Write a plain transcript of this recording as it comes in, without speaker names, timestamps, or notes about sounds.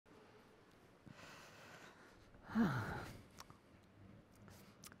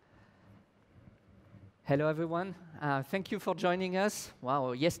Hello, everyone. Thank you for joining us.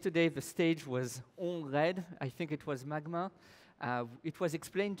 Wow, yesterday the stage was all red. I think it was magma. It was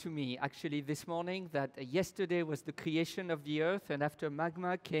explained to me, actually, this morning that yesterday was the creation of the Earth, and after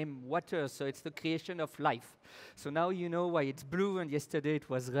magma came water, so it's the creation of life. So now you know why it's blue, and yesterday it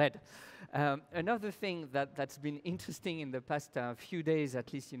was red. Another thing that's been interesting in the past few days,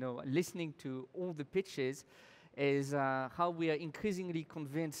 at least, listening to all the pitches, is how we are increasingly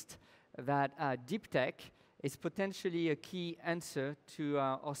convinced that deep tech is potentially a key answer to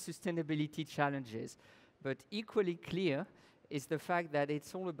our sustainability challenges. But equally clear is the fact that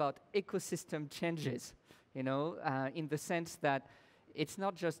it's all about ecosystem changes, in the sense that it's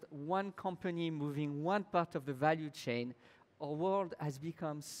not just one company moving one part of the value chain. Our world has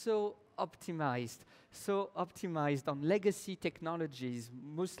become so optimized on legacy technologies,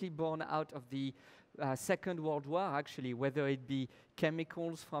 mostly born out of the Second World War, actually, whether it be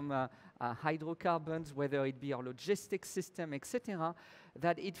chemicals from hydrocarbons, whether it be our logistics system, etc.,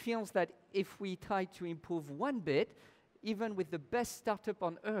 that it feels that if we try to improve one bit, even with the best startup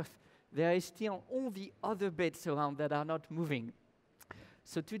on Earth, there is still all the other bits around that are not moving.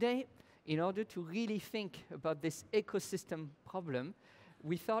 So today, in order to really think about this ecosystem problem,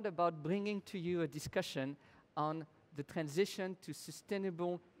 we thought about bringing to you a discussion on the transition to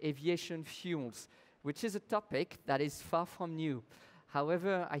sustainable aviation fuels, which is a topic that is far from new.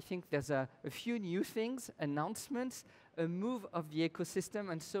 However, I think there's a few new things, announcements, a move of the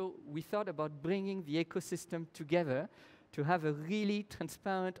ecosystem, and so we thought about bringing the ecosystem together to have a really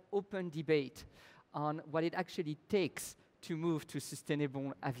transparent, open debate on what it actually takes to move to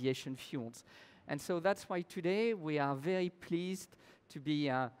sustainable aviation fuels. And so that's why today we are very pleased to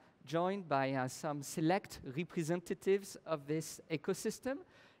be joined by some select representatives of this ecosystem.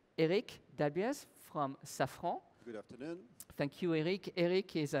 Eric Dalbies from Safran. Good afternoon. Thank you, Eric.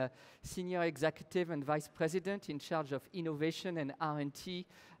 Eric is a senior executive and vice president in charge of innovation and R&T,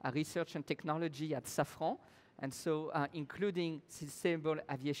 research and technology at Safran, and so including sustainable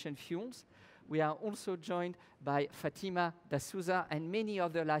aviation fuels. We are also joined by Fatima da Sousa and many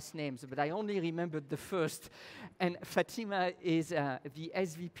other last names, but I only remembered the first. And Fatima is the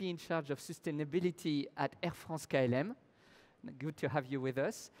SVP in charge of sustainability at Air France KLM. Good to have you with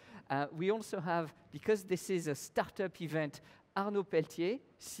us. We also have, because this is a startup event, Arnaud Peltier,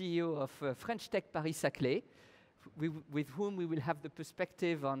 CEO of French Tech Paris Saclay, with whom we will have the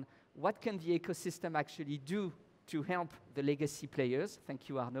perspective on what can the ecosystem actually do to help the legacy players. Thank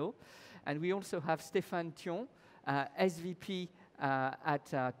you, Arnaud. And we also have Stéphane Thion, SVP at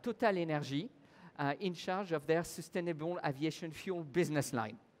TotalEnergies, in charge of their sustainable aviation fuel business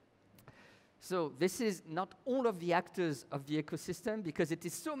line. So this is not all of the actors of the ecosystem because it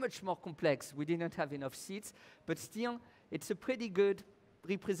is so much more complex. We didn't have enough seats, but still, it's a pretty good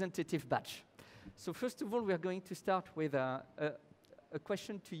representative batch. So first of all, we're going to start with a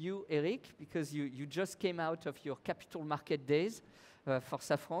question to you, Eric, because you just came out of your capital market days for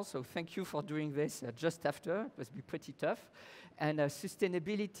Safran, so thank you for doing this just after. It must be pretty tough. And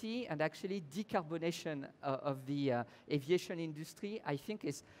sustainability and actually decarbonation of the aviation industry, I think,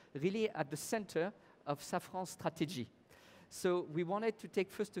 is really at the center of Safran's strategy. So we wanted to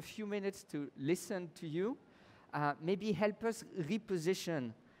take first a few minutes to listen to you, maybe help us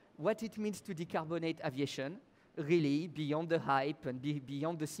reposition what it means to decarbonate aviation, really beyond the hype and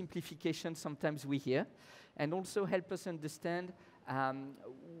beyond the simplification sometimes we hear, and also help us understand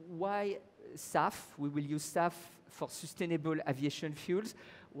why SAF, we will use SAF for sustainable aviation fuels,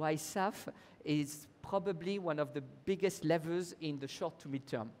 why SAF is probably one of the biggest levers in the short to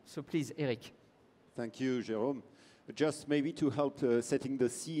mid-term. So please, Eric. Thank you, Jérôme. Just maybe to help setting the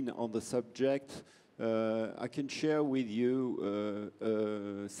scene on the subject, I can share with you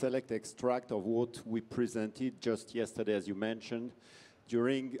a select extract of what we presented just yesterday, as you mentioned,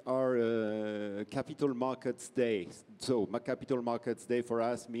 during our Capital Markets Day. So my Capital Markets Day for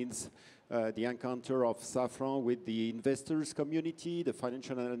us means the encounter of Safran with the investors community, the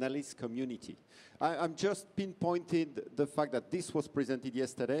financial analyst community. I'm just pinpointing the fact that this was presented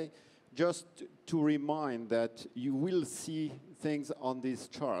yesterday, just to remind that you will see things on these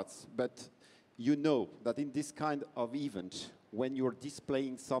charts, but you know that in this kind of event, when you're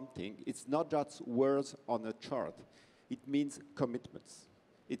displaying something, it's not just words on a chart. It means commitments.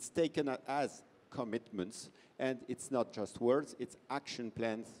 It's taken as commitments, and it's not just words, it's action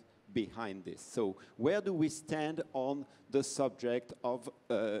plans behind this. So where do we stand on the subject of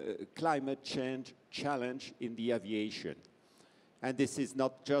climate change challenge in the aviation? And this is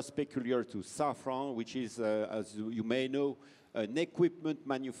not just peculiar to Safran, which is, as you may know, an equipment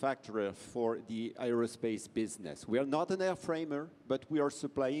manufacturer for the aerospace business. We are not an airframer, but we are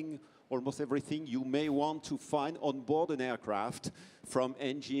supplying almost everything you may want to find on board an aircraft, from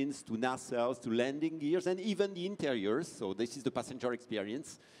engines to nacelles to landing gears and even the interiors. So this is the passenger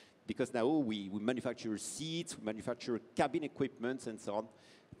experience, because now we manufacture seats, we manufacture cabin equipment and so on,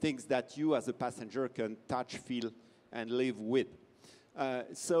 things that you as a passenger can touch, feel, and live with.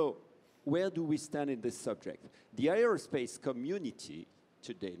 So where do we stand in this subject? The aerospace community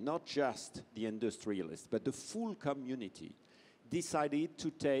today, not just the industrialists, but the full community, decided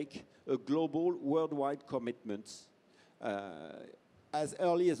to take a global, worldwide commitment as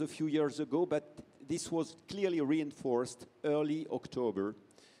early as a few years ago, but this was clearly reinforced early October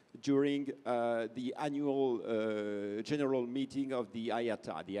during the annual general meeting of the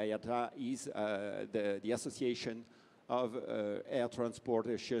IATA. The IATA is the Association of Air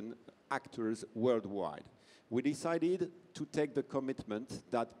Transportation Actors Worldwide. We decided to take the commitment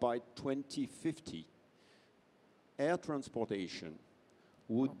that by 2050, air transportation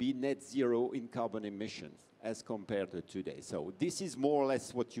would be net zero in carbon emissions as compared to today. So this is more or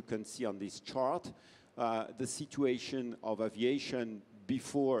less what you can see on this chart. The situation of aviation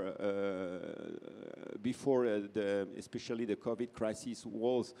before especially the COVID crisis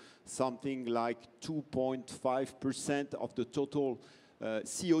was something like 2.5% of the total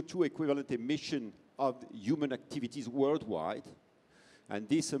CO2 equivalent emission of human activities worldwide. And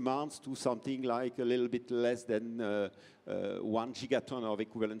this amounts to something like a little bit less than 1 gigaton of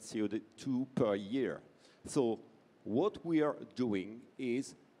equivalent CO2 per year. So what we are doing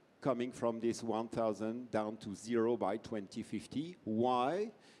is coming from this 1,000 down to 0 by 2050.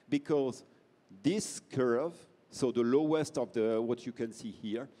 Why? Because this curve, so the lowest of what you can see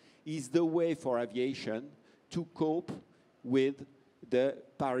here, is the way for aviation to cope with the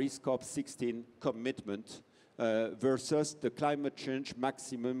Paris COP16 commitment versus the climate change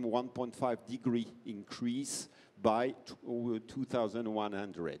maximum 1.5 degree increase by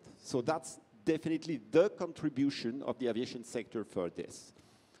 2100. So that's definitely the contribution of the aviation sector for this.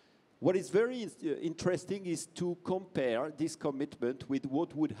 What is very interesting is to compare this commitment with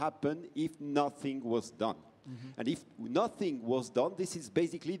what would happen if nothing was done. Mm-hmm. And if nothing was done, this is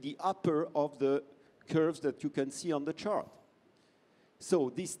basically the upper of the curves that you can see on the chart.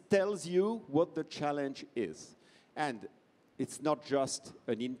 So this tells you what the challenge is. And it's not just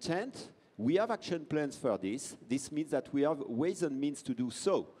an intent. We have action plans for this. This means that we have ways and means to do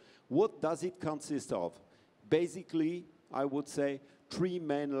so. What does it consist of? Basically, I would say 3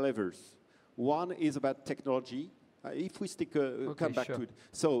 main levers. One is about technology. If we come back to it.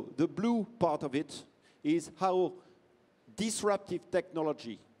 So the blue part of it is how disruptive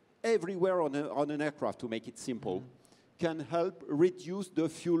technology everywhere on an aircraft, to make it simple, can help reduce the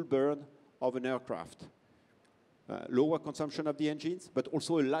fuel burn of an aircraft. Lower consumption of the engines, but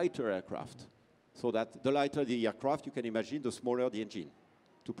also a lighter aircraft. So that the lighter the aircraft, you can imagine, the smaller the engine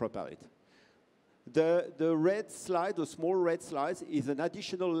to propel it. The red slide, the small red slide, is an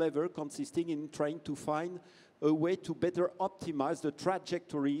additional lever consisting in trying to find a way to better optimize the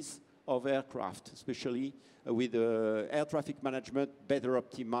trajectories of aircraft, especially with air traffic management better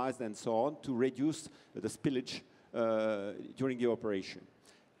optimized and so on, to reduce the spillage during the operation.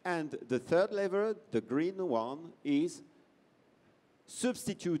 And the third lever, the green one, is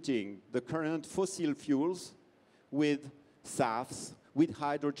substituting the current fossil fuels with SAFs, with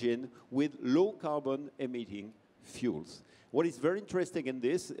hydrogen, with low carbon emitting fuels. What is very interesting in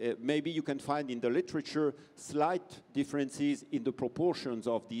this, maybe you can find in the literature slight differences in the proportions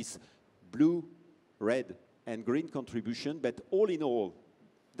of these blue, red, and green contribution, but all in all,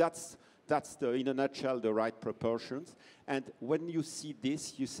 that's in a nutshell, the right proportions. And when you see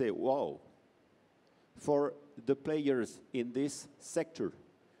this, you say, wow, for the players in this sector,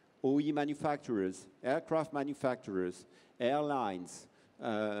 OE manufacturers, aircraft manufacturers, airlines,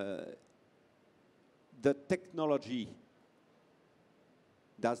 the technology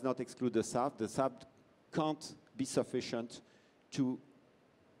does not exclude the SAF. The SAF can't be sufficient to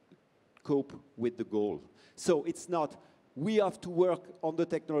cope with the goal. So it's not, we have to work on the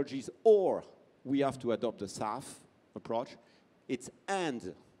technologies or we have to adopt the SAF approach. It's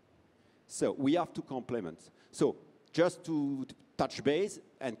and. So we have to complement. So just to touch base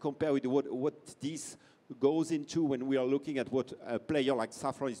and compare with what this goes into when we are looking at what a player like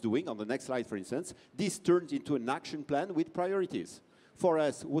Safran is doing, on the next slide, for instance, this turns into an action plan with priorities. For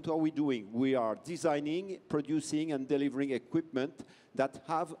us, what are we doing? We are designing, producing, and delivering equipment that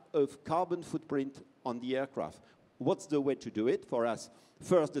have a carbon footprint on the aircraft. What's the way to do it? For us,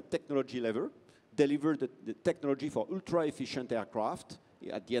 first, the technology lever, deliver the technology for ultra-efficient aircraft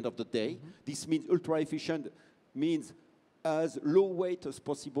at the end of the day. Mm-hmm. This means ultra-efficient means as low weight as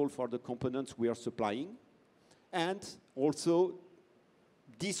possible for the components we are supplying, and also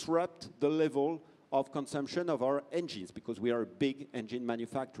disrupt the level of consumption of our engines, because we are a big engine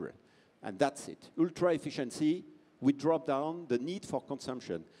manufacturer. And that's it. Ultra efficiency, we drop down the need for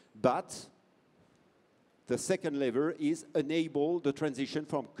consumption. But the second lever is enable the transition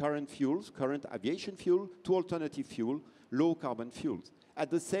from current fuels, current aviation fuel, to alternative fuel, low carbon fuels, at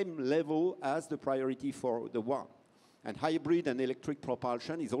the same level as the priority for the one. And hybrid and electric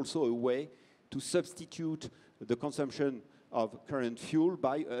propulsion is also a way to substitute the consumption of current fuel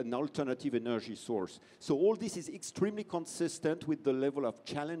by an alternative energy source. So all this is extremely consistent with the level of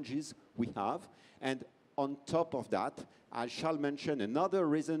challenges we have. And on top of that, I shall mention another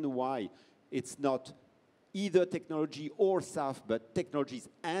reason why it's not either technology or SAF, but technologies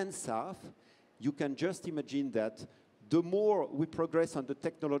and SAF. You can just imagine that the more we progress on the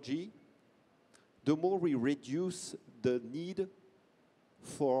technology, the more we reduce the need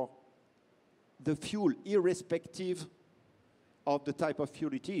for the fuel, irrespective of the type of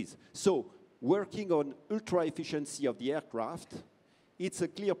fuel it is. So working on ultra efficiency of the aircraft, it's a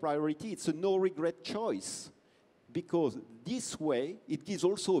clear priority. It's a no-regret choice, because this way it gives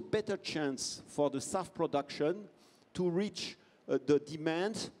also a better chance for the SAF production to reach the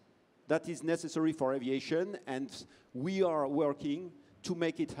demand that is necessary for aviation, and we are working to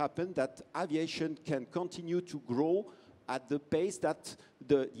make it happen that aviation can continue to grow at the pace that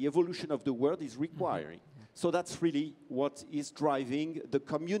the evolution of the world is requiring. So that's really what is driving the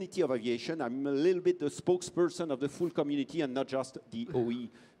community of aviation. I'm a little bit the spokesperson of the full community and not just the OE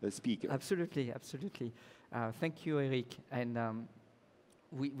speaker. Absolutely, absolutely. Thank you, Eric. And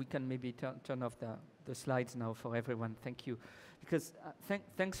we can maybe turn off the slides now for everyone. Thank you. Because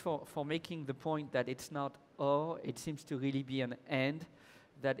thanks for making the point that it's not or, it seems to really be an and,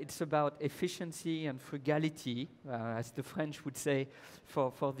 that it's about efficiency and frugality, as the French would say,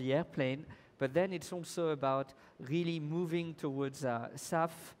 for the airplane. But then it's also about really moving towards SAF,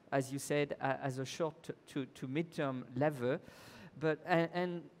 as you said, as a short to mid-term lever. But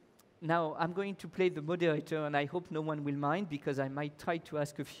and now I'm going to play the moderator, and I hope no one will mind, because I might try to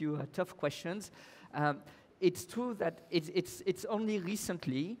ask a few tough questions. It's true that it's only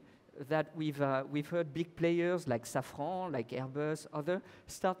recently that we've heard big players like Safran, like Airbus, other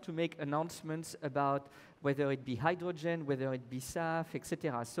start to make announcements about whether it be hydrogen, whether it be SAF,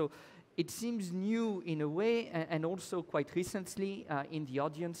 etc. So it seems new in a way, and also quite recently in the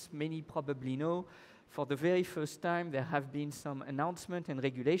audience, many probably know, for the very first time there have been some announcement and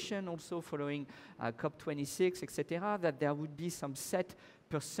regulation also following COP26, etc., that there would be some set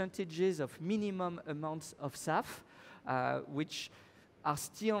percentages of minimum amounts of SAF, which are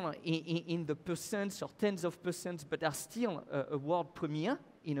still in the percents or tens of percents, but are still a world premiere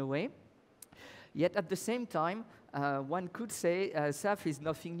in a way. Yet at the same time, one could say SAF is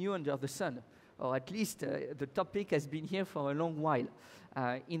nothing new under the sun, or at least the topic has been here for a long while,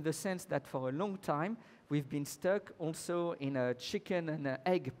 in the sense that for a long time we've been stuck also in a chicken and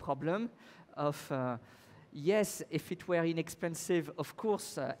egg problem of yes, if it were inexpensive, of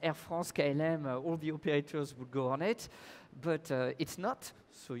course, Air France, KLM, all the operators would go on it, but it's not,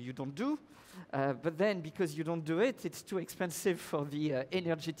 so you don't do. But then, because you don't do it, it's too expensive for the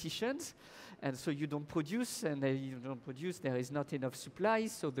energeticians, and so you don't produce, and you don't produce, there is not enough supply,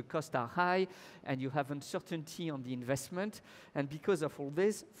 so the costs are high, and you have uncertainty on the investment. And because of all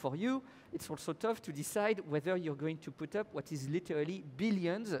this, for you, it's also tough to decide whether you're going to put up what is literally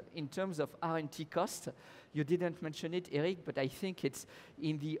billions in terms of R&D costs. You didn't mention it, Eric, but I think it's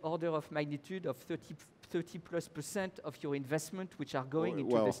in the order of magnitude of 30+% of your investment which are going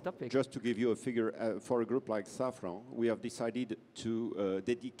into this topic. Just to give you a figure, for a group like Safran, we have decided to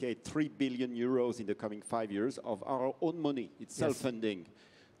dedicate 3 billion euros in the coming 5 years of our own money. It's self-funding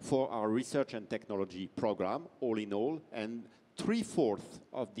for our research and technology program, all in all, and 3/4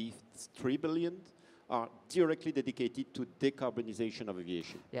 of these 3 billion are directly dedicated to decarbonization of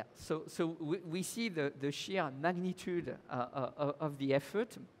aviation. Yeah, so we see the sheer magnitude of the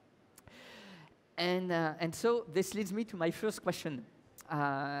effort. And so this leads me to my first question.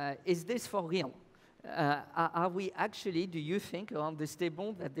 Is this for real? Are we actually, do you think, around this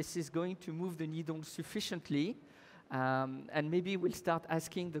table, that this is going to move the needle sufficiently? And maybe we'll start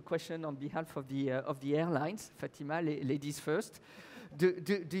asking the question on behalf of the airlines. Fatima, ladies first.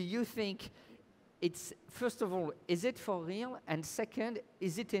 Do you think it's, first of all, is it for real? And second,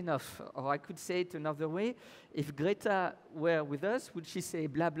 is it enough? Or I could say it another way. If Greta were with us, would she say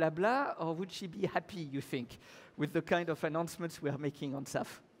blah, blah, blah? Or would she be happy, you think, with the kind of announcements we are making on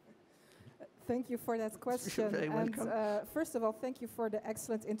SAF? Thank you for that question. You're very welcome. And first of all, thank you for the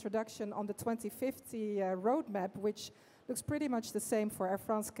excellent introduction on the 2050 roadmap, which Looks pretty much the same for Air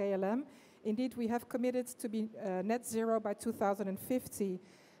France KLM. Indeed, we have committed to be net zero by 2050.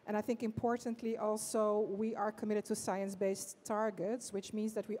 And I think importantly also, we are committed to science-based targets, which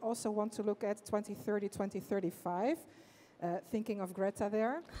means that we also want to look at 2030, 2035, thinking of Greta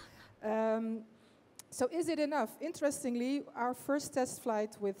there. So is it enough? Interestingly, our first test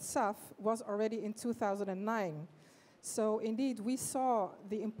flight with SAF was already in 2009. So indeed, we saw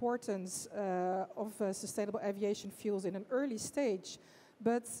the importance of sustainable aviation fuels in an early stage,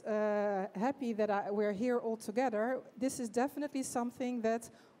 but happy that we're here all together. This is definitely something that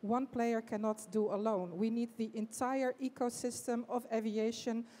one player cannot do alone. We need the entire ecosystem of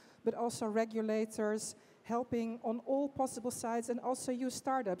aviation, but also regulators helping on all possible sides, and also you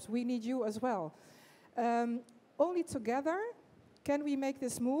startups. We need you as well. Only together can we make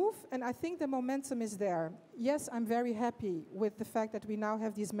this move, and I think the momentum is there. Yes, I'm very happy with the fact that we now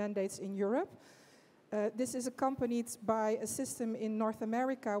have these mandates in Europe. This is accompanied by a system in North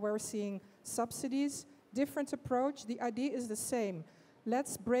America where we're seeing subsidies, different approach. The idea is the same.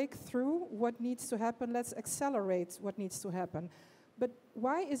 Let's break through what needs to happen. Let's accelerate what needs to happen. But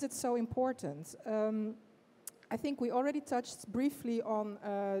why is it so important? I think we already touched briefly on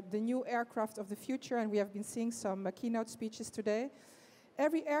the new aircraft of the future, and we have been seeing some keynote speeches today.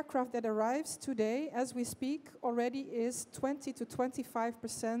 Every aircraft that arrives today, as we speak, already is 20 to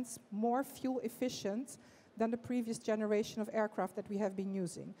 25% more fuel efficient than the previous generation of aircraft that we have been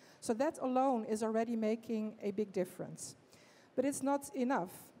using. So that alone is already making a big difference. But it's not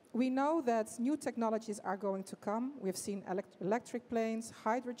enough. We know that new technologies are going to come. We've seen electric planes,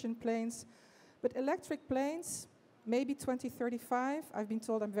 hydrogen planes. But electric planes, maybe 2035, I've been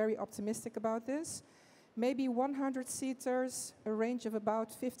told I'm very optimistic about this, maybe 100-seaters, a range of about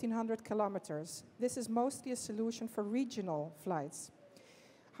 1,500 kilometers. This is mostly a solution for regional flights.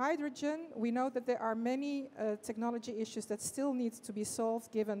 Hydrogen, we know that there are many technology issues that still need to be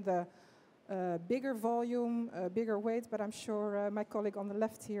solved given the bigger volume, bigger weight, but I'm sure my colleague on the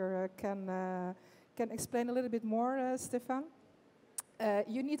left here can explain a little bit more, Stéphane.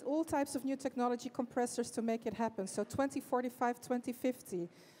 You need all types of new technology compressors to make it happen. So 2045, 2050.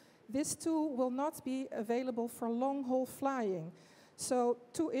 This too will not be available for long-haul flying. So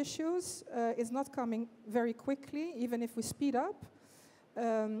two issues. It's not coming very quickly, even if we speed up.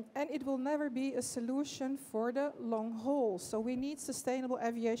 And it will never be a solution for the long haul. So we need sustainable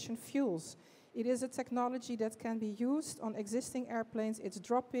aviation fuels. It is a technology that can be used on existing airplanes. It's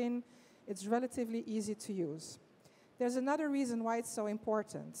drop-in. It's relatively easy to use. There's another reason why it's so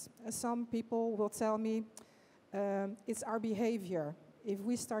important. Some people will tell me it's our behavior. If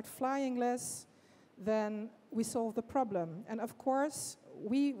we start flying less, then we solve the problem. And of course,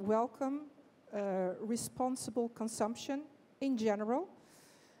 we welcome responsible consumption in general.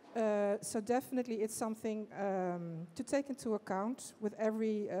 So definitely it's something to take into account with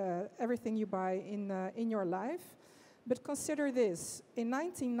everything you buy in your life. But consider this. In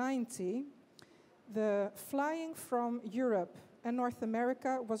 1990, the flying from Europe and North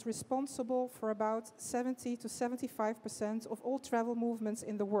America was responsible for about 70 to 75% of all travel movements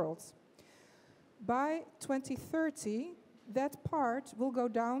in the world. By 2030, that part will go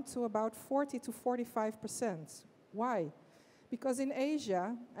down to about 40 to 45%. Why? Because in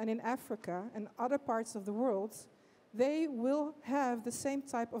Asia and in Africa and other parts of the world, they will have the same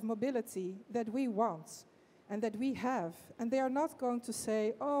type of mobility that we want and that we have. And they are not going to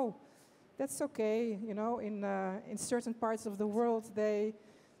say, oh, that's okay, you know, in certain parts of the world they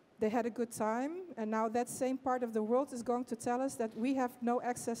had a good time, and now that same part of the world is going to tell us that we have no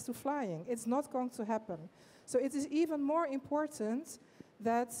access to flying. It's not going to happen. So it is even more important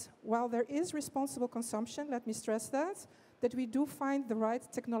that while there is responsible consumption, let me stress that we do find the right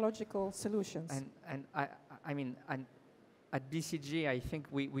technological solutions. And I mean, at BCG, I think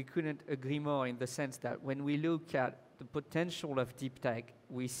we couldn't agree more in the sense that when we look at the potential of deep tech,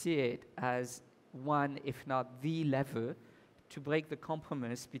 we see it as one, if not the lever, to break the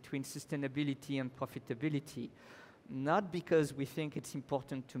compromise between sustainability and profitability. Not because we think it's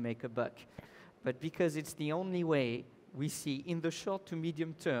important to make a buck, but because it's the only way we see in the short to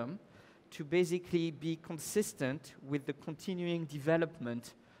medium term to basically be consistent with the continuing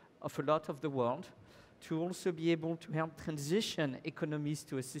development of a lot of the world, to also be able to help transition economies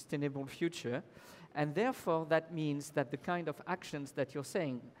to a sustainable future. And therefore, that means that the kind of actions that you're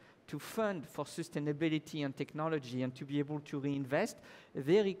saying, to fund for sustainability and technology and to be able to reinvest,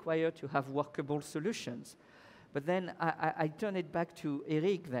 they require to have workable solutions. But then I turn it back to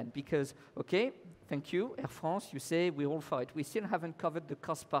Eric then, because, okay, thank you, Air France, you say we're all for it. We still haven't covered the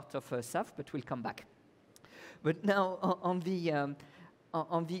cost part of SAF, but we'll come back. But now on the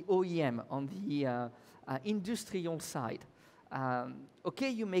OEM, on the industrial side. Okay,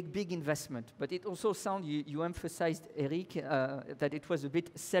 you make big investment, but it also sounds, you emphasized, Eric, that it was a bit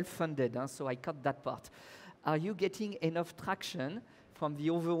self-funded, so I cut that part. Are you getting enough traction from the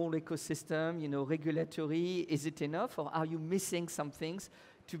overall ecosystem, regulatory? Is it enough, or are you missing some things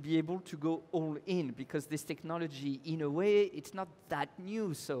to be able to go all in? Because this technology, in a way, it's not that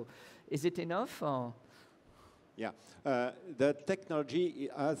new, so is it enough, or? Yeah, the technology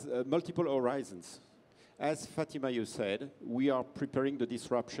has multiple horizons. As Fatima, you said, we are preparing the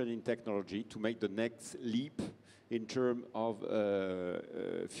disruption in technology to make the next leap in terms of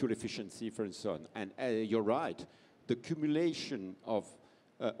fuel efficiency, for instance. And you're right, the accumulation of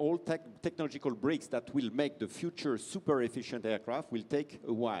all technological bricks that will make the future super efficient aircraft will take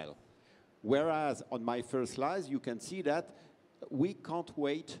a while. Whereas on my first slide, you can see that we can't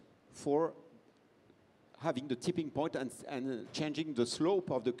wait for having the tipping point and changing the slope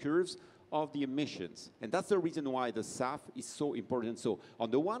of the curves of the emissions. And that's the reason why the SAF is so important. So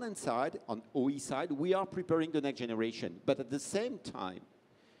on the one hand side, on OE side, we are preparing the next generation. But at the same time,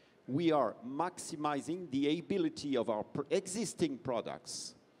 we are maximizing the ability of our existing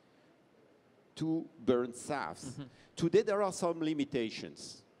products to burn SAFs. Mm-hmm. Today, there are some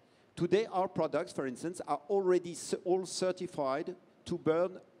limitations. Today, our products, for instance, are already all certified to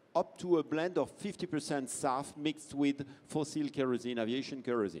burn up to a blend of 50% SAF mixed with fossil kerosene, aviation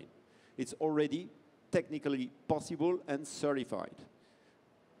kerosene. It's already technically possible and certified.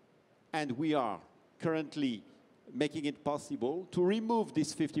 And we are currently making it possible to remove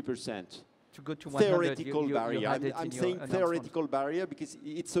this 50% to go to theoretical barrier. I'm saying theoretical barrier because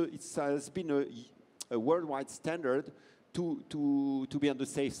it has been a worldwide standard to be on the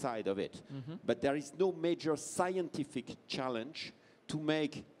safe side of it. Mm-hmm. But there is no major scientific challenge to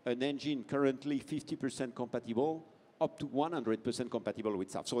make an engine currently 50% compatible up to 100% compatible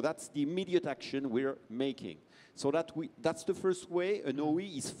with SAF. So that's the immediate action we're making. So that's the first way an OE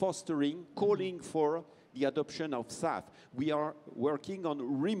is fostering, calling for the adoption of SAF. We are working on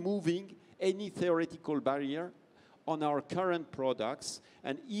removing any theoretical barrier on our current products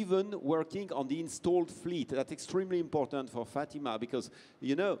and even working on the installed fleet. That's extremely important for Fatima because,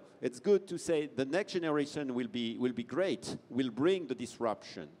 it's good to say the next generation will be great, will bring the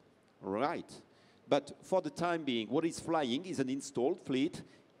disruption, right? But for the time being, what is flying is an installed fleet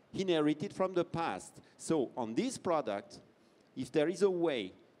inherited from the past. So on this product, if there is a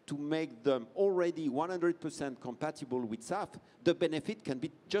way to make them already 100% compatible with SAF, the benefit can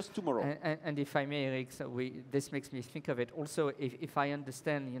be just tomorrow. And if I may, Eric, this makes me think of it. Also, if I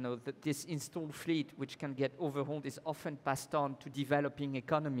understand, that this installed fleet, which can get overhauled, is often passed on to developing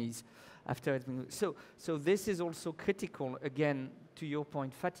economies after it's been. So this is also critical, again, to your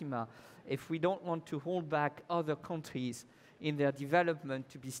point, Fatima. If we don't want to hold back other countries in their development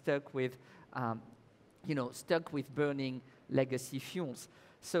to be stuck with burning legacy fuels.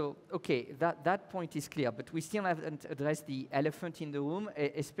 So, okay, that point is clear, but we still haven't addressed the elephant in the room,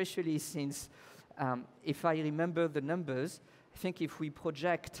 especially since, if I remember the numbers, I think if we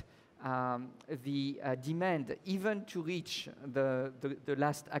project the demand, even to reach the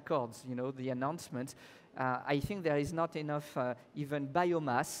last accords, the announcements, I think there is not enough even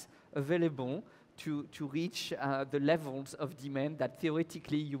biomass available to reach the levels of demand that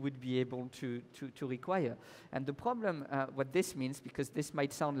theoretically you would be able to require. And the problem, what this means, because this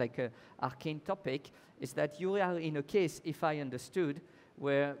might sound like an arcane topic, is that you are in a case, if I understood,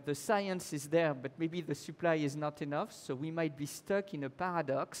 where the science is there, but maybe the supply is not enough, so we might be stuck in a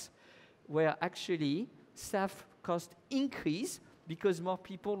paradox where actually SAF costs increase because more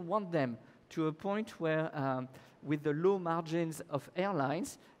people want them, to a point where with the low margins of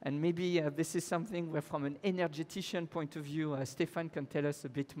airlines, and maybe this is something where from an energetician point of view, Stéphane can tell us a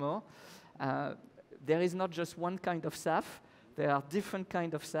bit more, there is not just one kind of SAF, there are different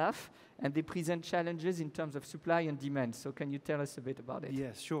kinds of SAF, and they present challenges in terms of supply and demand. So can you tell us a bit about it?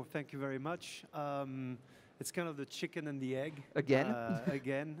 Yes, sure, thank you very much. It's kind of the chicken and the egg.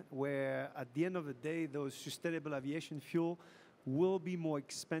 Again? Where at the end of the day, those sustainable aviation fuel will be more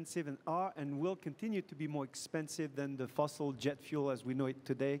expensive and will continue to be more expensive than the fossil jet fuel as we know it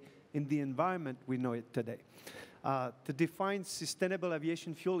today in the environment we know it today. To define sustainable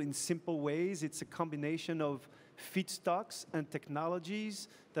aviation fuel in simple ways, it's a combination of feedstocks and technologies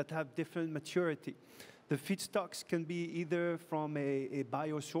that have different maturity. The feedstocks can be either from a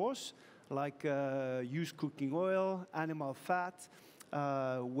biosource, like used cooking oil, animal fat,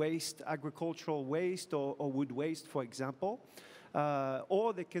 waste, agricultural waste, or wood waste, for example.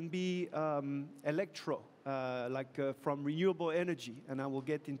 Or they can be from renewable energy, and I will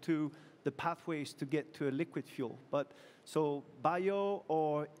get into the pathways to get to a liquid fuel. But so bio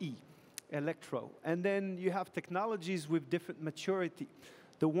or E. electro. And then you have technologies with different maturity.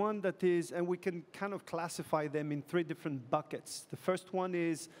 The one that is, and we can kind of classify them in 3 different buckets. The first one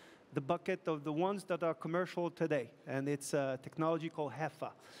is the bucket of the ones that are commercial today, and it's a technology called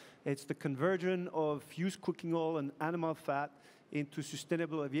HEFA. It's the conversion of used cooking oil and animal fat into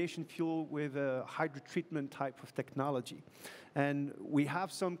sustainable aviation fuel with a hydrotreatment type of technology. And we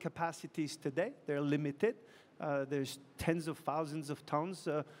have some capacities today. They're limited. There's tens of thousands of tons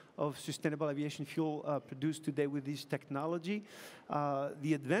of sustainable aviation fuel produced today with this technology.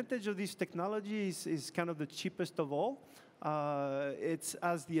 The advantage of this technology is kind of the cheapest of all. It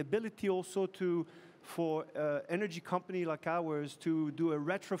has the ability also for energy company like ours to do a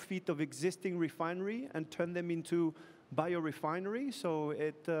retrofit of existing refinery and turn them into biorefinery, so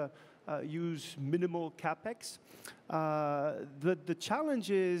it use minimal capex. The challenge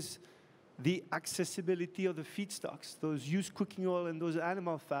is the accessibility of the feedstocks. Those used cooking oil and those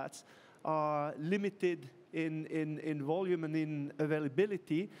animal fats are limited in volume and in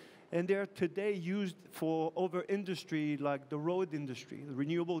availability, and they are today used for other industry like the road industry. The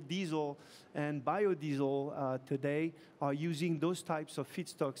renewable diesel and biodiesel today are using those types of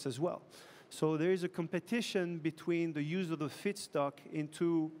feedstocks as well. So there is a competition between the use of the feedstock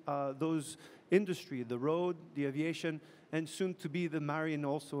into those industry, the road, the aviation, and soon to be the marine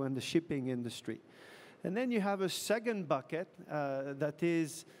also and the shipping industry. And then you have a second bucket that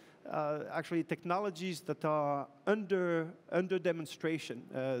is actually technologies that are under demonstration.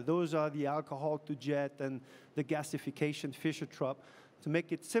 Those are the alcohol to jet and the gasification Fischer-Tropsch. To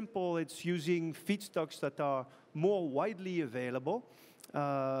make it simple, it's using feedstocks that are more widely available,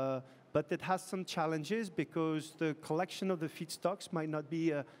 but it has some challenges because the collection of the feedstocks might not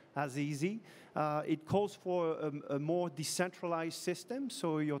be as easy. It calls for a more decentralized system,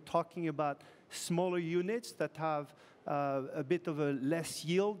 so you're talking about smaller units that have a bit of a less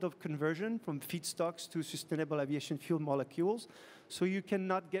yield of conversion from feedstocks to sustainable aviation fuel molecules. So you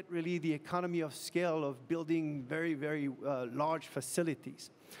cannot get really the economy of scale of building very, very large facilities.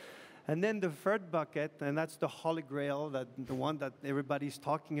 And then the third bucket, and that's the holy grail, the one that everybody's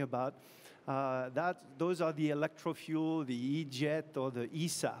talking about, those are the electrofuel, the E-jet or the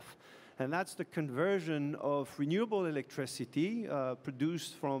eSAF. And that's the conversion of renewable electricity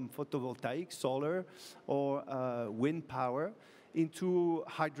produced from photovoltaic, solar, or wind power into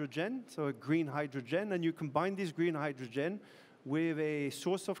hydrogen, so a green hydrogen. And you combine this green hydrogen with a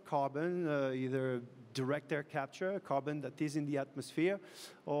source of carbon, either direct air capture, carbon that is in the atmosphere,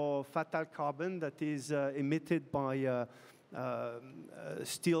 or fatal carbon that is emitted by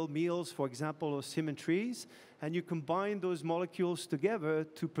steel mills, for example, or cement trees, and you combine those molecules together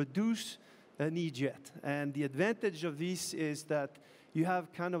to produce an E-jet. And the advantage of this is that you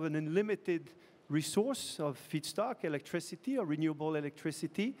have kind of an unlimited resource of feedstock, electricity or renewable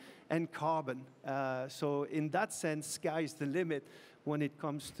electricity, and carbon. So in that sense, sky's the limit when it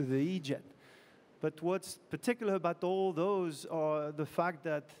comes to the E-jet. But what's particular about all those are the fact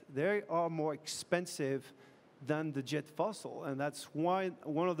that they are more expensive than the jet fossil, and that's why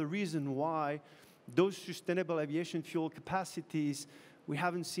one of the reasons why those sustainable aviation fuel capacities, we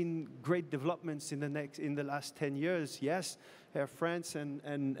haven't seen great developments in the last 10 years. Yes, Air France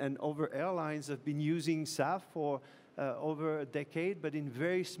and other airlines have been using SAF for over a decade, but in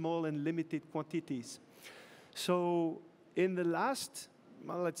very small and limited quantities. So in the last,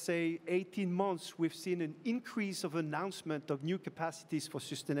 well, let's say 18 months, we've seen an increase of announcement of new capacities for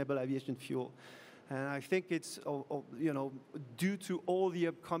sustainable aviation fuel. And I think it's due to all the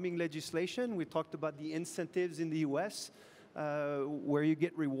upcoming legislation. We talked about the incentives in the US, where you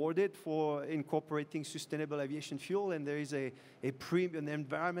get rewarded for incorporating sustainable aviation fuel, and there is an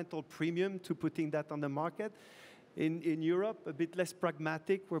environmental premium to putting that on the market. In Europe, a bit less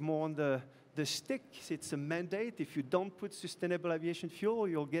pragmatic. We're more on the stick. It's a mandate. If you don't put sustainable aviation fuel,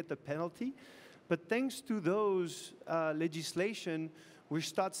 you'll get a penalty. But thanks to those legislation, we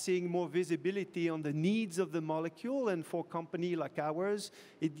start seeing more visibility on the needs of the molecule, and for a company like ours,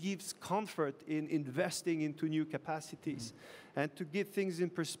 it gives comfort in investing into new capacities. And to give things in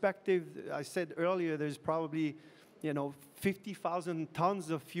perspective, I said earlier, there's probably 50,000 tons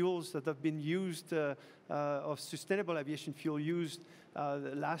of fuels that have been used, of sustainable aviation fuel used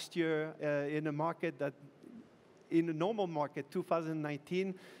last year in a market that, in a normal market,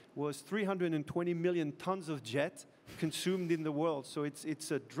 2019, was 320 million tons of jet consumed in the world. So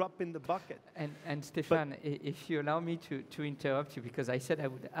it's a drop in the bucket. And Stéphane, if you allow me to interrupt you, because I said I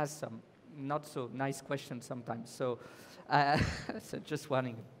would ask some not so nice questions sometimes. So, so just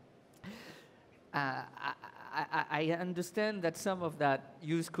warning. I understand that some of that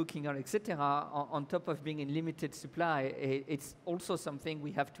used cooking oil, etc., on top of being in limited supply, it's also something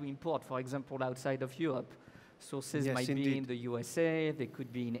we have to import, for example, outside of Europe. Sources Yes, might indeed. be in the USA, they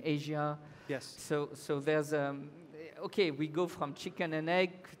could be in Asia. Yes. So there's, okay, we go from chicken and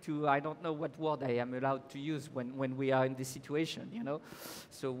egg to, I don't know what word I am allowed to use when we are in this situation, you know.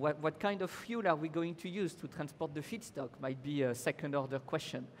 So what kind of fuel are we going to use to transport the feedstock might be a second order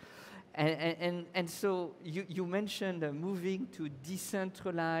question. And so you mentioned moving to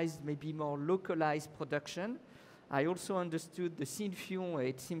decentralized, maybe more localized production. I also understood the Thion,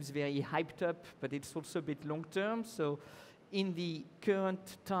 it seems very hyped up, but it's also a bit long term. So in the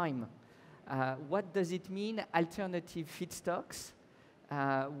current time, what does it mean, alternative feedstocks?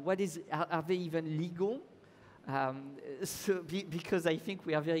 Are they even legal? Because I think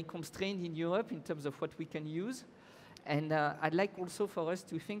we are very constrained in Europe in terms of what we can use. And I'd like also for us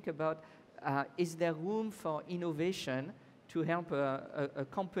to think about, is there room for innovation to help a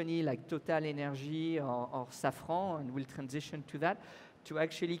company like TotalEnergies or Safran, and we'll transition to that, to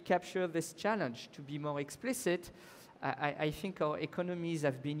actually capture this challenge, to be more explicit. I think our economies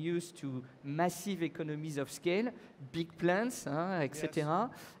have been used to massive economies of scale, big plants, etc.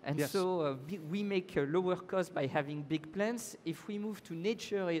 Yes. And Yes. so we make a lower cost by having big plants. If we move to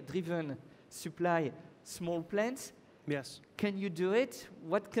nature-driven supply, small plants, Yes. can you do it?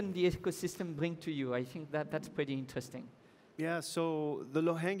 What can the ecosystem bring to you? I think that's pretty interesting. Yeah, so the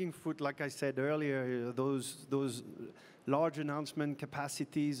low-hanging fruit, like I said earlier, those large announcement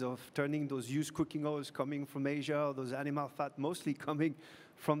capacities of turning those used cooking oils coming from Asia, those animal fat mostly coming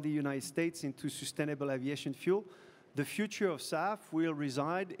from the United States into sustainable aviation fuel. The future of SAF will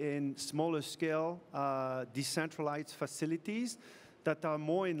reside in smaller scale, decentralized facilities that are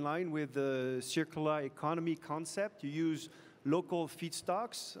more in line with the circular economy concept. You use local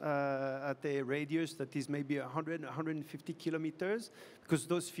feedstocks at a radius that is maybe 100, 150 kilometers, because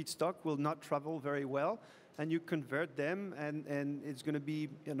those feedstock will not travel very well, and you convert them, and it's going to be,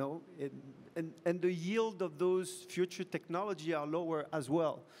 you know, and the yield of those future technology are lower as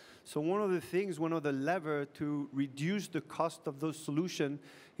well. So one of the things, one of the lever to reduce the cost of those solutions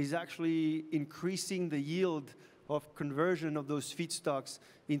is actually increasing the yield of conversion of those feedstocks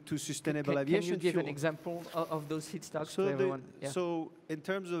into sustainable aviation fuel. Can you give an example of those feedstocks So, to everyone? so in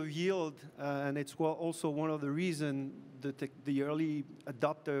terms of yield, and it's also one of the reasons the early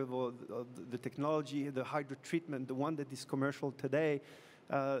adopter of the technology, the hydrotreatment, the one that is commercial today,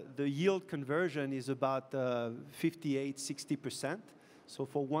 the yield conversion is about 58, 60%. So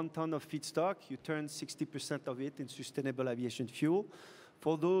for 1 ton of feedstock, you turn 60% of it in sustainable aviation fuel.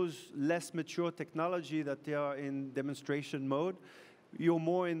 For those less mature technology that they are in demonstration mode, you're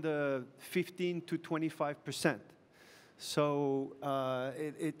more in the 15 to 25%. So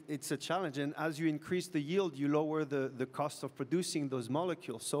it's a challenge. And as you increase the yield, you lower the cost of producing those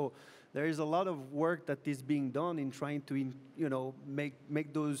molecules. So there is a lot of work that is being done in trying to,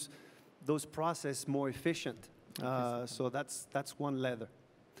 make those processes more efficient. So that's one lever.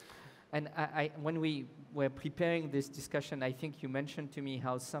 And when we were preparing this discussion, I think you mentioned to me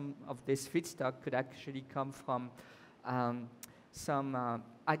how some of this feedstock could actually come from some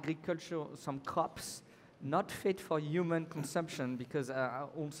agriculture, some crops not fit for human consumption, because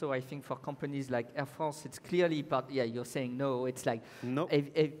also I think for companies like Air France, it's clearly part, yeah, you're saying no, it's like Nope.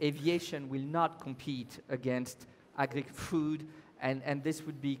 Aviation will not compete against food, and this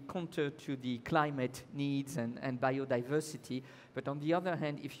would be counter to the climate needs and biodiversity. But on the other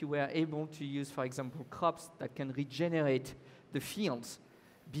hand, if you were able to use, for example, crops that can regenerate the fields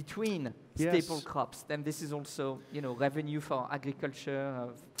between staple crops, then this is also, revenue for agriculture,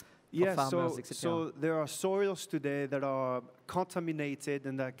 for farmers, etc. So there are soils today that are contaminated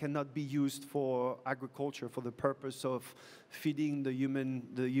and that cannot be used for agriculture for the purpose of feeding the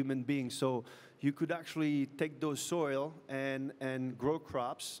human being. So you could actually take those soil and grow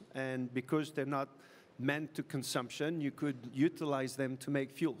crops, and because they're not meant to consumption, you could utilize them to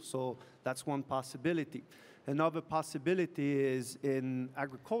make fuel. So that's one possibility. Another possibility is in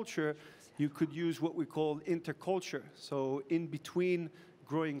agriculture, you could use what we call interculture. So in between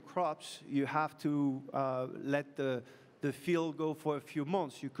growing crops, you have to let the field go for a few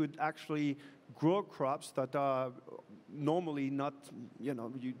months. You could actually grow crops that are normally not,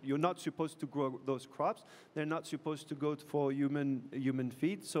 you're not supposed to grow those crops. They're not supposed to go for human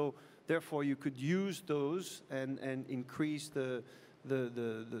feed. So therefore, you could use those and increase the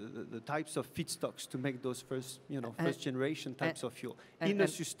the types of feedstocks to make those first generation types of fuel in a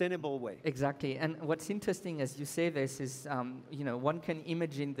sustainable way. Exactly. And what's interesting as you say this is, one can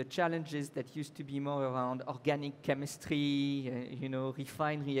imagine the challenges that used to be more around organic chemistry,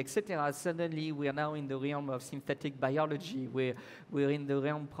 refinery, etc. Suddenly we are now in the realm of synthetic biology. We're in the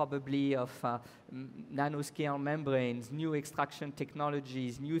realm probably of nanoscale membranes, new extraction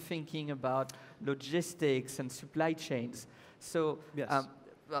technologies, new thinking about logistics and supply chains. So yes.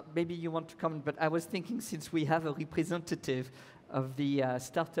 Maybe you want to comment, but I was thinking, since we have a representative of the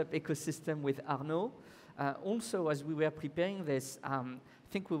startup ecosystem with Arnaud, also as we were preparing this, I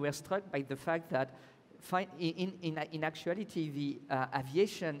think we were struck by the fact that in actuality the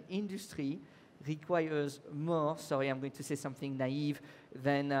aviation industry requires more, sorry, I'm going to say something naive,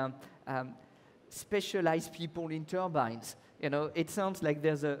 than specialized people in turbines. It sounds like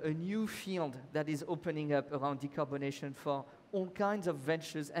there's a new field that is opening up around decarbonation for all kinds of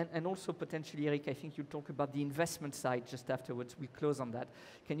ventures, and also potentially, Eric, I think you'll talk about the investment side just afterwards. We'll close on that.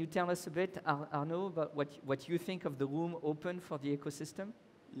 Can you tell us a bit, Arnaud, about what you think of the room open for the ecosystem?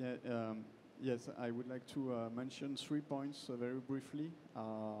 Yeah, yes, I would like to mention 3 points very briefly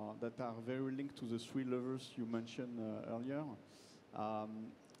that are very linked to the 3 levers you mentioned earlier.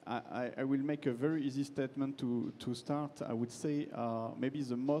 I will make a very easy statement to start. I would say maybe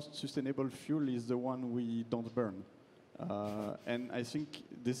the most sustainable fuel is the one we don't burn. And I think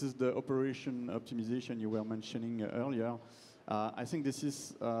this is the operation optimization you were mentioning earlier. I think this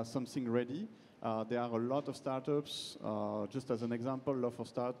is something ready. There are a lot of startups, just as an example, a lot of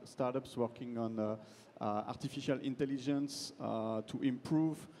startups working on artificial intelligence to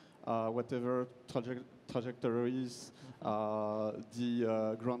improve whatever trajectories,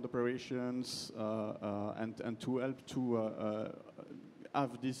 the ground operations, and to help to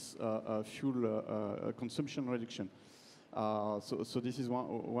have this fuel consumption reduction. So this is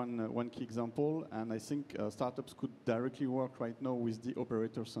one key example, and I think startups could directly work right now with the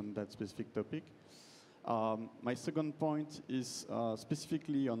operators on that specific topic. My second point is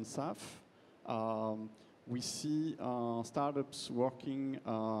specifically on SAF. We see startups working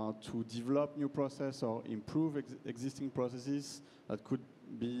to develop new process or improve existing processes that could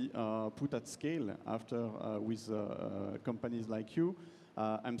be put at scale after with companies like you.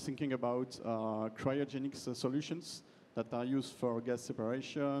 I'm thinking about cryogenics solutions that are used for gas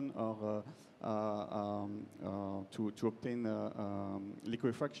separation or to obtain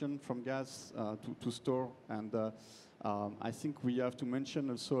liquefaction from gas to store. And I think we have to mention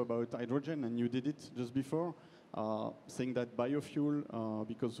also about hydrogen, and you did it just before, saying that biofuel,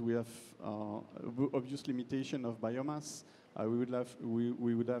 because we have obvious limitation of biomass,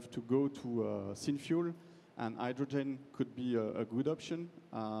 we would have to go to synfuel, and hydrogen could be a good option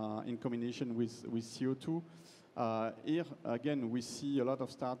in combination with CO2. Here, again, we see a lot of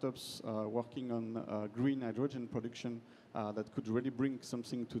startups working on green hydrogen production that could really bring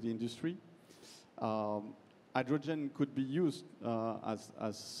something to the industry. Hydrogen could be used as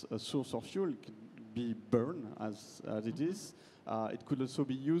a source of fuel. It could be burned as it is. It could also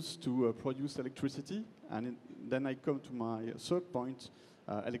be used to produce electricity. And then I come to my third point,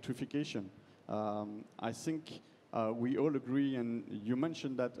 electrification. I think we all agree, and you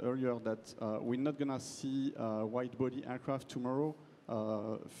mentioned that earlier, that we're not going to see wide-body aircraft tomorrow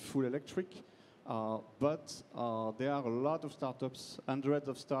full electric. But there are a lot of startups, hundreds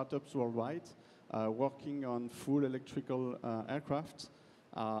of startups worldwide, working on full electrical aircraft.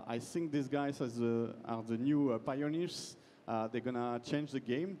 I think these guys are the new pioneers. They're going to change the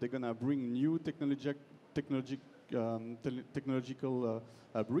game. They're going to bring new technological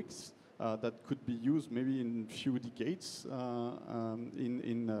bricks that could be used maybe in a few decades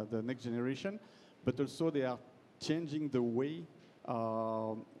in the next generation. But also they are changing the way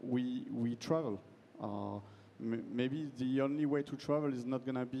we travel. Maybe the only way to travel is not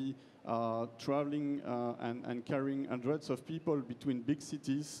going to be traveling and carrying hundreds of people between big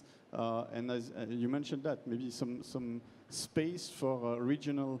cities. And as you mentioned that, maybe some space for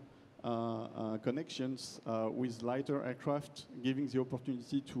regional connections with lighter aircraft, giving the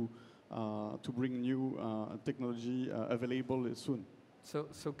opportunity to bring new technology available soon.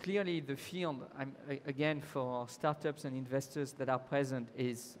 So clearly the field, again, for startups and investors that are present,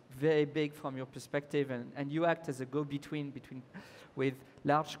 is very big from your perspective, and you act as a go-between with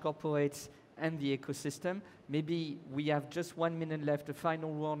large corporates and the ecosystem. Maybe we have just 1 minute left, a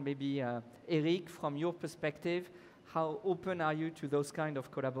final one. Maybe Eric, from your perspective, how open are you to those kind of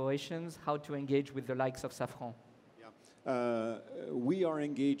collaborations? How to engage with the likes of Safran? We are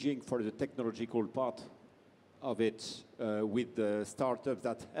engaging for the technological part of it with the startups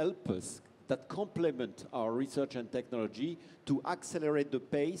that help us that complement our research and technology to accelerate the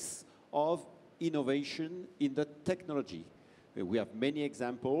pace of innovation in the technology. We have many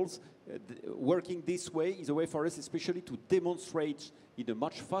examples. Working this way is a way for us especially to demonstrate in a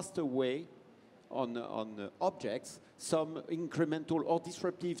much faster way on objects some incremental or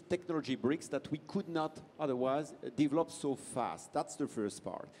disruptive technology bricks that we could not otherwise develop so fast. That's the first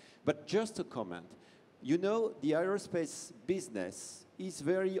part. But just a comment. You know, the aerospace business is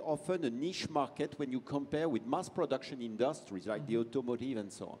very often a niche market when you compare with mass production industries like the automotive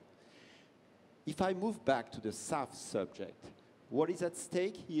and so on. If I move back to the SAF subject, what is at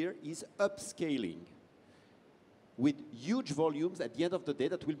stake here is upscaling with huge volumes at the end of the day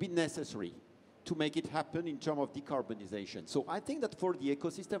that will be necessary to make it happen in terms of decarbonization. So I think that for the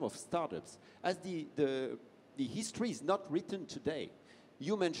ecosystem of startups, as the history is not written today,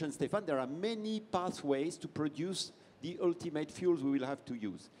 you mentioned, Stéphane, there are many pathways to produce the ultimate fuels we will have to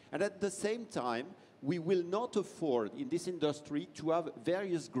use. And at the same time, we will not afford in this industry to have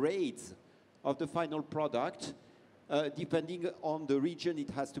various grades of the final product depending on the region it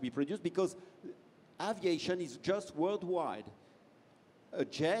has to be produced, because aviation is just worldwide. A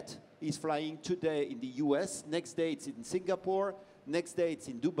jet is flying today in the US, next day it's in Singapore, next day it's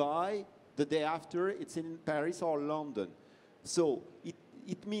in Dubai, the day after it's in Paris or London. So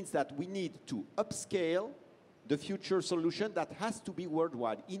it means that we need to upscale the future solution that has to be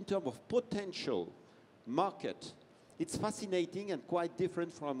worldwide in terms of potential market. It's fascinating and quite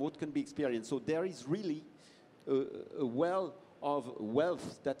different from what can be experienced. So there is really a well of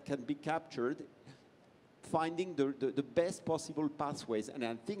wealth that can be captured, finding the best possible pathways. And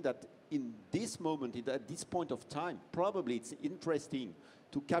I think that in this moment, at this point of time, probably it's interesting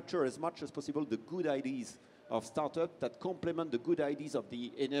to capture as much as possible the good ideas of startups that complement the good ideas of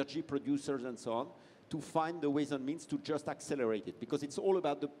the energy producers and so on, to find the ways and means to just accelerate it. Because it's all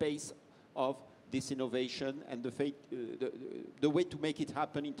about the pace of this innovation and the way to make it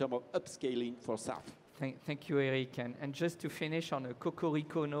happen in terms of upscaling for SAF. Thank you, Eric. And just to finish on a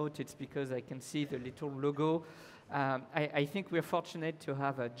cocorico note, it's because I can see the little logo. I think we're fortunate to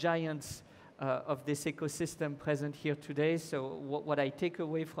have giants of this ecosystem present here today. So what I take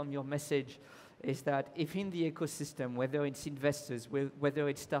away from your message is that if in the ecosystem, whether it's investors, whether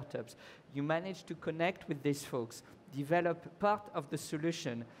it's startups, you manage to connect with these folks, develop part of the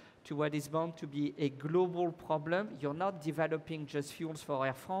solution to what is bound to be a global problem. You're not developing just fuels for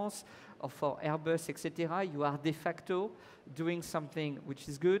Air France or for Airbus, etc. You are de facto doing something which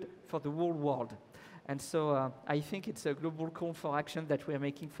is good for the whole world. And so I think it's a global call for action that we're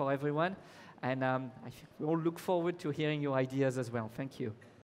making for everyone. And I think we all look forward to hearing your ideas as well. Thank you.